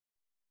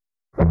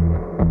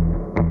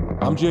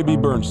I'm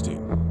JB Bernstein.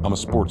 I'm a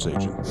sports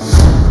agent.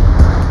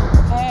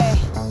 Hey.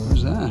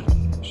 Who's that?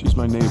 She's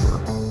my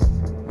neighbor.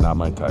 Not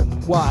my type.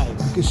 Why?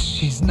 Because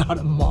she's not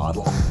a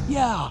model.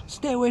 Yeah,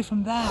 stay away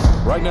from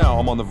that. Right now,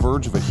 I'm on the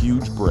verge of a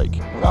huge break.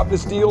 Without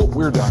this deal,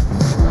 we're done.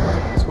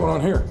 What's going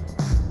on here?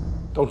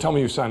 Don't tell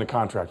me you signed a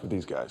contract with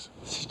these guys.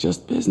 It's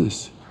just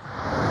business.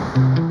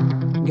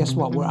 Guess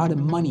what? We're out of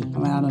money. I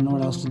mean, I don't know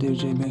what else to do,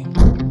 JB.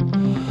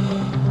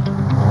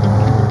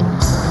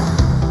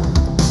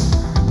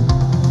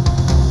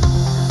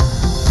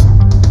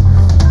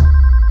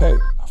 Hey,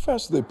 how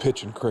fast do they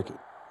pitch in cricket?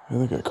 I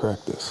think I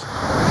cracked this.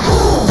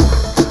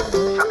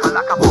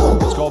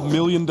 It's called $1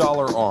 Million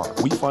Arm.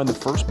 We find the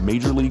first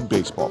Major League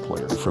Baseball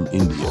player from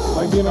India.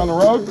 Like being on the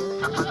road?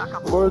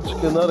 Words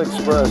cannot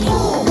express.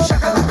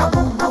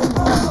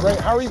 Ray,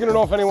 how are you going to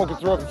know if anyone can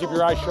throw if you keep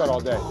your eyes shut all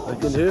day? I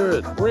can hear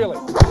it. Really?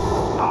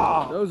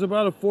 That was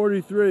about a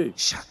 43.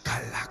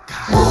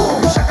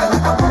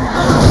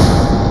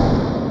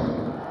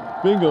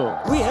 Bingo.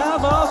 We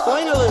have our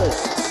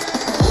finalists.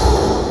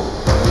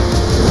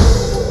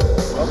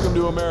 Welcome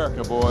to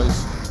America,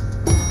 boys.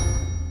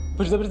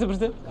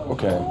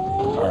 Okay.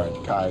 All right,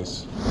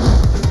 guys.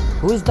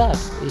 Who is that?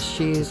 Is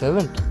she a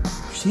servant?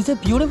 She's a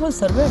beautiful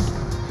servant.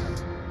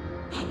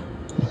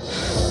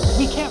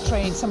 We can't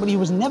train somebody who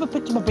has never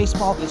picked up a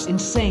baseball. It's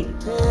insane.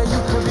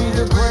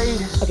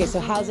 Okay, so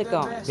how's it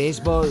going?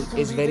 Baseball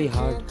is very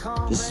hard.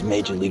 This is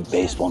Major League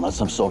Baseball, not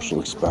some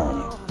social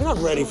experiment. You're not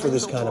ready for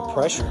this kind of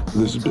pressure.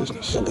 This is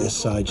business. It'll be a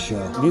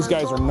sideshow. These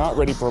guys are not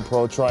ready for a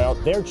pro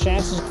tryout. Their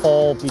chances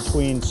fall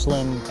between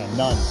slim and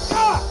none.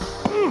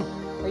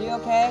 Are you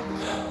okay?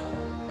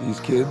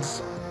 These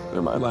kids,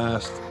 they're my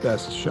last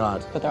best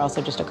shot. But they're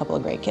also just a couple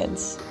of great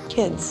kids.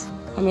 Kids.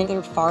 I mean,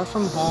 they're far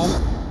from home.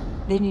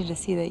 They need to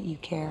see that you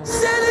care.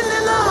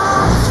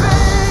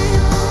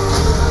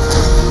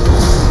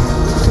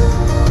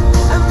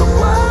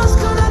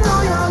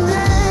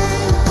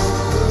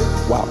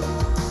 Wow.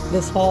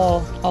 This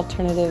whole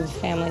alternative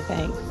family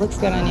thing looks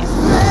good on you.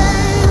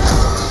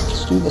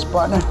 Let's do this,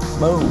 partner.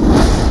 Boom.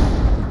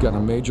 We've got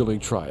a Major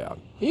League tryout.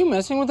 Are you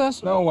messing with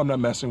us? No, I'm not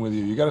messing with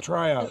you. You got to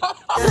try out. All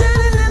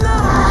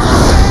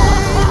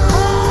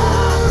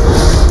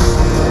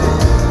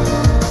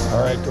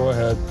right, go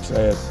ahead.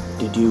 Say it.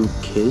 Did you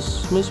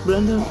kiss Miss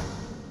Brenda?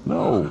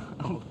 No.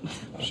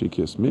 She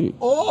kissed me.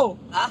 Oh!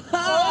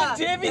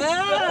 JB's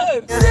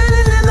good!